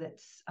anything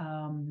that's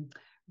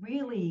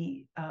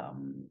really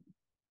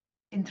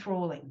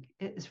enthralling.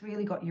 It's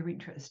really got your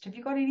interest. Have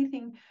you got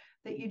anything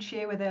that you'd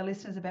share with our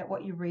listeners about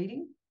what you're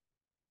reading?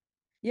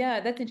 Yeah,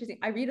 that's interesting.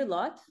 I read a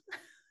lot.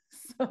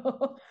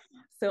 So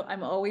so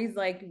I'm always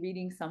like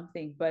reading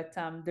something. But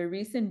the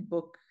recent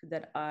book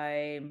that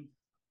I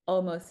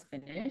almost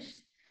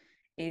finished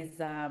is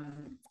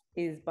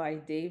by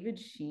David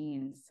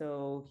Sheen.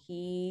 So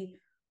he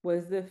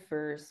was the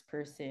first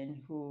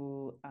person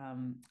who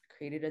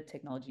created a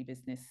technology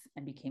business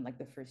and became like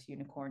the first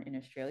unicorn in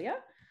Australia.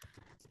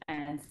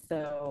 And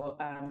so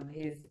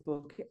his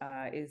book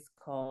is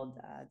called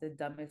The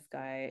Dumbest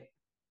Guy.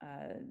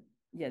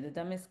 Yeah, The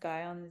Dumbest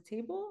Guy on the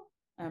Table.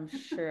 I'm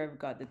sure I've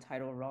got the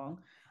title wrong.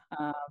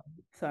 Um,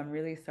 so I'm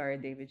really sorry,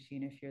 David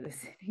Sheen, if you're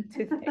listening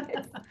to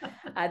this.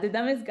 The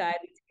Dumbest Guy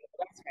at the Table.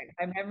 That's right.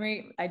 My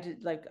memory,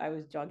 I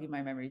was jogging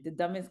my memory. The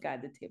Dumbest Guy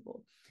at the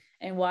Table.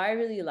 And why I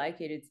really like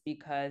it, it's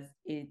because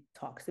it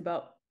talks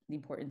about the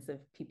importance of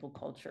people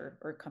culture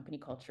or company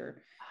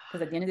culture.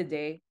 Because at the end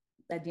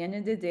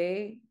of the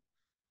day,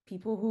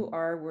 people who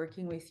are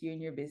working with you in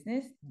your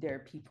business, they're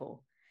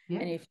people. Yeah.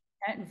 And if you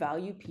can't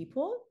value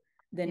people,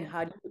 then Yeah.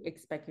 how do you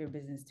expect your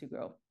business to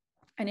grow?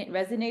 And it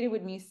resonated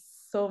with me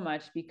so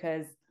much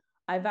because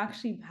I've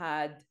actually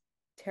had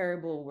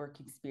terrible work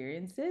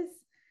experiences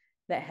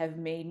that have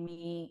made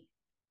me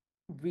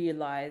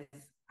realize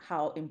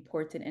how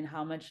important and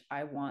how much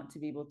I want to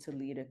be able to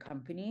lead a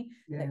company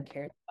that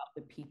cares about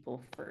the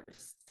people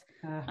first.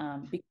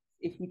 Because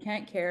if you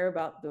can't care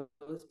about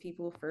those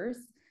people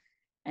first,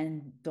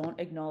 and don't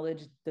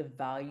acknowledge the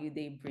value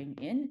they bring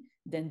in,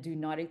 then do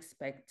not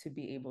expect to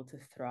be able to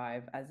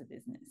thrive as a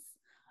business.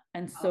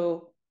 And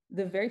so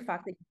the very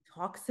fact that he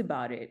talks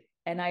about it,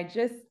 and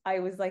I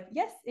was like,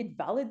 yes, it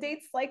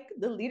validates like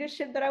the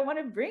leadership that I want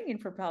to bring in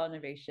Propel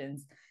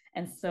Innovations.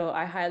 And so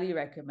I highly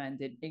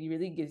recommend it. It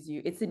really gives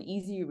you, it's an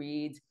easy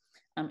read.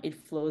 It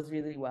flows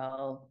really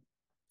well.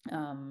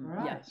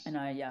 Right. Yeah, and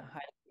highly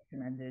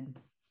recommended.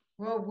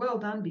 Well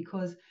done,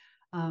 because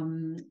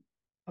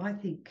I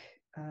think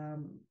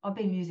I've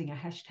been using a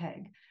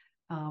hashtag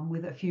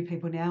with a few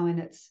people now, and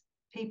it's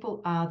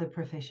people are the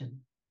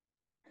profession.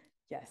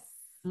 Yes.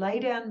 Lay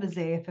down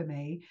Mazare for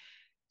me.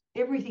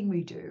 Everything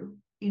we do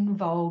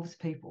involves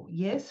people.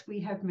 Yes, we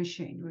have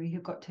machinery,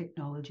 we've got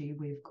technology,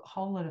 we've got a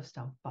whole lot of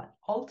stuff, but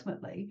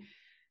ultimately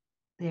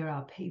there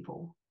are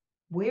people.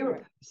 We're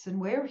a person,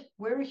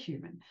 we're a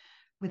human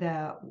with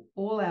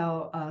all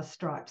our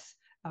stripes.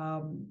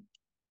 In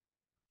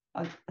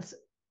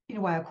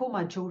a way, I call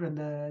my children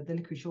the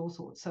licorice all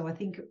sorts. So I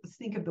think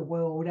of the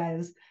world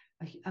as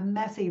a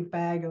massive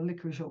bag of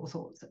licorice all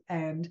sorts,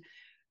 and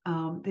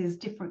there's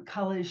different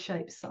colors,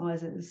 shapes,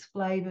 sizes,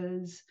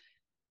 flavors,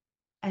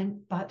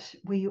 but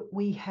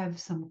we have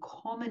some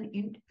common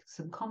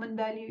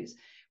values.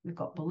 We've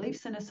got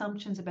beliefs and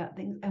assumptions about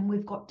things, and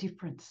we've got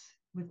difference.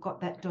 We've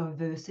got that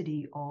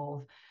diversity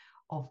of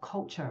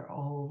culture,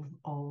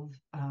 of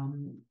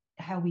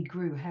how we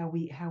grew, how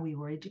we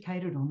were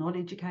educated or not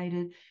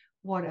educated,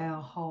 what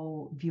our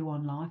whole view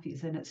on life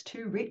is, and it's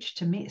too rich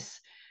to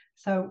miss.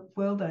 So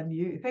well done,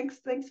 you.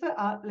 Thanks for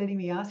letting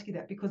me ask you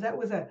that, because that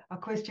was a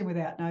question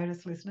without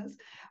notice, listeners.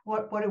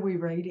 What are we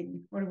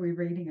reading? What are we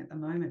reading at the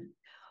moment?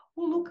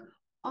 Well, look,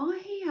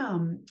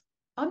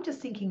 I'm just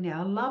thinking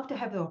now. I love to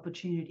have the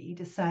opportunity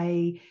to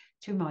say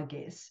to my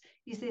guests,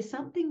 is there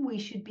something we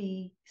should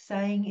be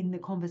saying in the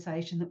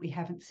conversation that we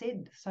haven't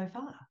said so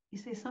far?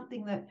 Is there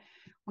something that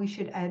we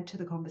should add to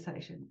the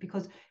conversation?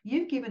 Because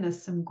you've given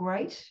us some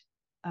great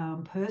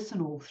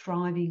personal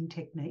thriving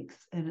techniques,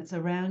 and it's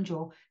around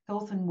your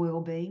health and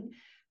well-being,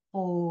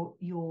 for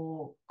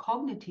your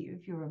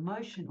cognitive, your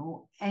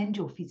emotional, and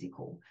your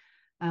physical,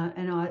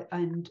 and I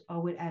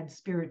would add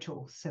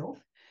spiritual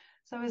self.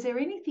 So, is there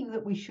anything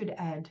that we should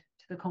add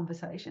to the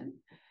conversation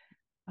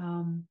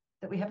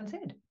that we haven't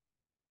said?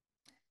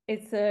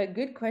 It's a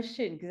good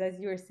question, because as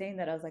you were saying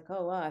that, I was like,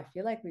 oh wow, I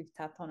feel like we've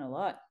tapped on a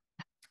lot.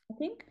 I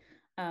think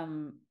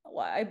well,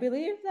 I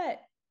believe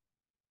that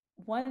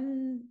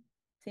one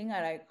thing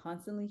that I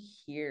constantly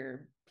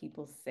hear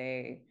people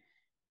say,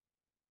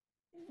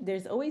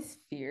 there's always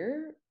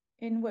fear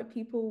in what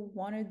people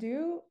want to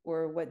do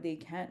or what they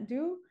can't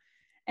do.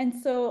 And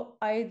so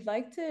I'd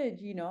like to,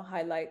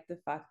 highlight the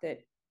fact that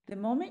the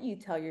moment you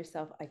tell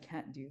yourself, I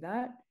can't do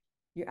that,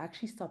 you're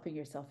actually stopping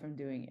yourself from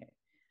doing it.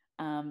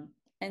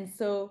 And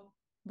so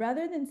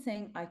rather than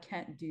saying, I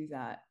can't do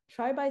that,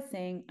 try by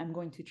saying, I'm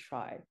going to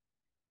try.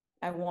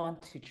 I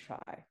want to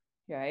try,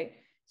 right?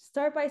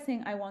 Start by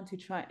saying, I want to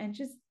try, and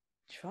just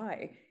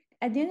try.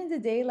 At the end of the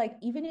day, like,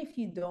 even if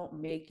you don't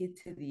make it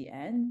to the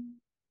end,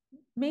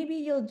 maybe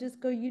you'll just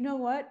go, you know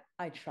what?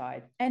 I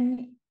tried.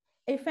 And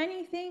if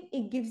anything,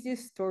 it gives you a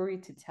story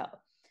to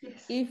tell.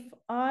 Yes. If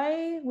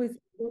I was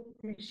able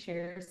to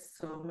share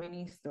so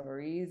many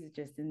stories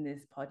just in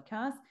this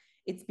podcast,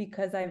 it's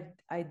because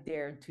I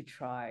dared to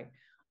try.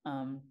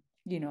 And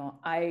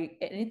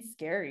it's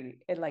scary.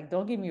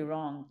 Don't get me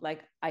wrong,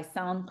 like I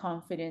sound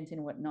confident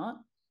and whatnot,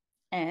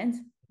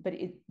 but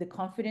the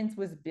confidence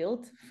was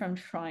built from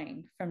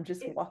trying, from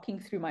just walking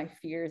through my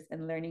fears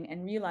and learning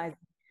and realizing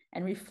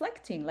and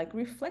reflecting,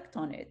 reflect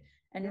on it.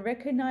 and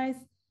recognize,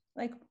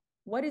 like,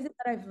 what is it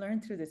that I've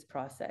learned through this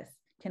process?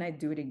 Can I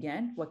do it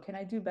again? What can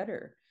I do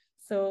better?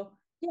 So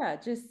yeah,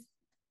 just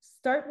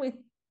start with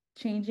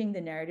changing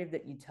the narrative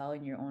that you tell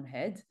in your own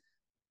head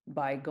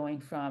by going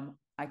from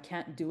I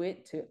can't do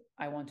it to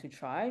I want to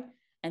try,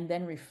 and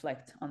then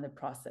reflect on the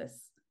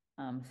process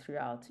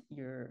throughout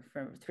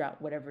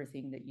whatever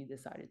thing that you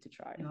decided to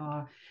try.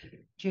 Oh,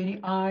 Jenny,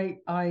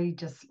 I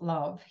just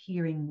love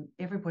hearing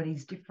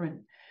everybody's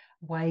different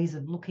ways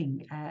of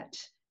looking at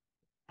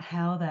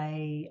how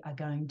they are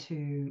going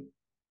to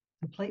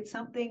complete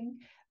something,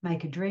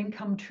 make a dream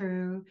come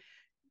true,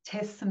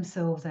 test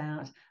themselves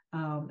out,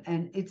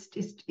 and it's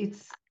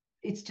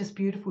just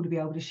beautiful to be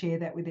able to share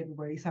that with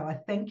everybody. So I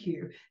thank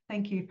you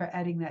for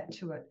adding that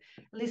to it,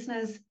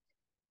 listeners.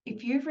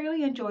 If you've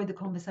really enjoyed the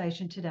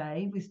conversation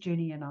today with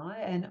Jenny and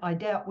I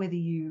doubt whether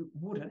you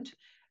wouldn't,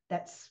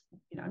 that's,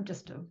 I'm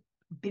just a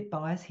bit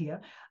biased here.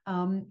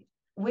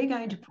 We're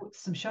going to put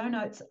some show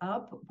notes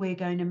up. We're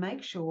going to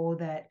make sure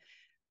that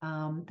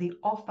the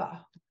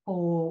offer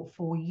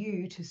for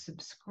you to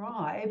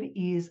subscribe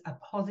is a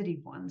positive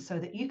one, so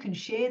that you can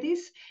share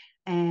this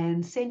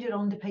and send it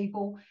on to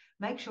people.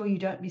 Make sure you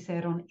don't miss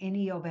out on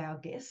any of our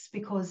guests,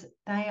 because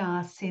they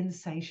are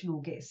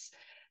sensational guests.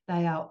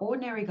 They are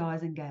ordinary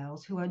guys and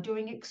gals who are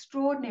doing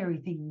extraordinary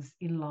things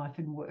in life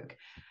and work.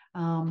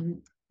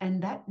 And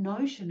that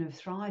notion of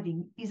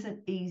thriving isn't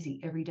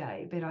easy every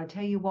day. But I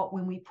tell you what,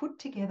 when we put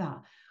together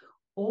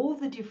all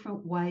the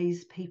different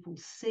ways people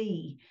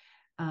see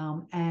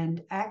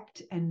and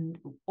act and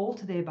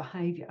alter their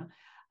behaviour,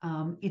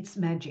 it's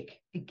magic.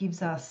 It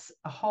gives us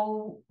a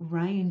whole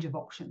range of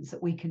options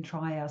that we can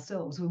try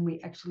ourselves when we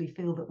actually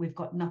feel that we've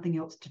got nothing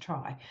else to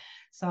try.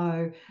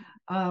 So,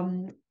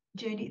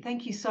 Jenny,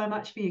 thank you so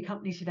much for your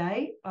company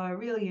today. I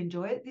really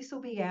enjoy it. This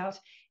will be out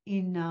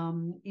in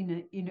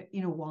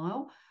a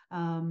while,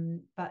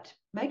 but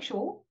make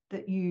sure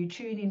that you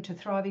tune into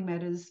Thriving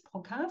Matters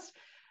podcast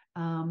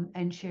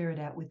and share it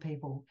out with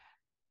people.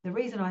 The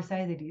reason I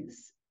say that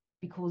is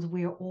because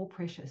we're all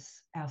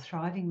precious. Our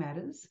thriving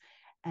matters,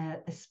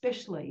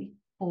 especially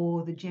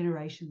for the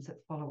generations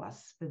that follow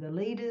us, for the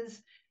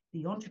leaders,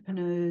 the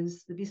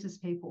entrepreneurs, the business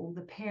people,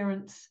 the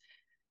parents,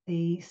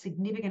 the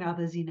significant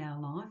others in our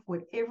life.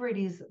 Whatever it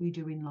is that we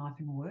do in life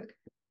and work,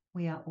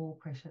 we are all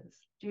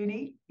precious.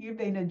 Junie, you've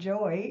been a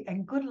joy,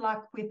 and good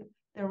luck with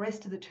the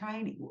rest of the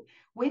training.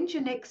 When's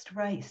your next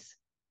race?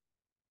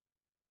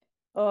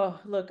 Oh,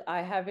 look,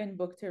 I haven't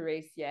booked a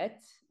race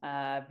yet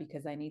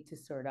because I need to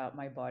sort out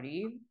my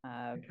body,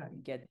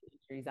 get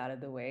the injuries out of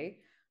the way.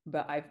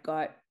 But I've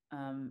got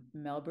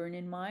Melbourne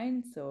in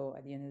mind, so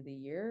at the end of the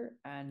year,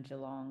 and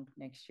Geelong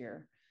next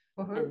year.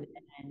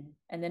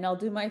 And then I'll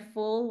do my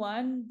full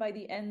one by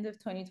the end of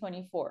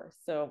 2024.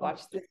 So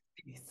watch this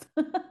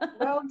space.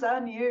 Well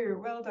done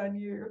you. Well done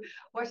you.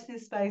 Watch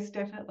this space,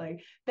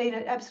 definitely. Been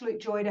an absolute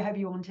joy to have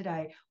you on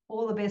today.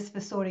 All the best for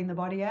sorting the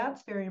body out.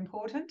 It's very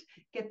important.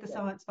 Get the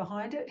science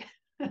behind it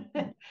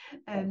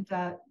and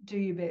do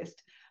your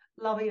best.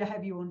 Lovely to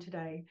have you on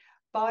today.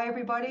 Bye,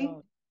 everybody.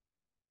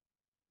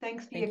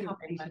 Thanks for your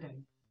company today.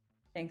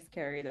 Thanks,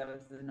 Carrie. That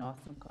was an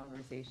awesome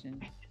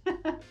conversation.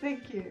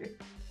 Thank you.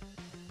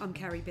 I'm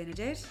Carrie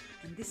Benedette,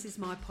 and this is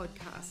my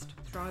podcast,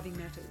 Thriving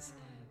Matters.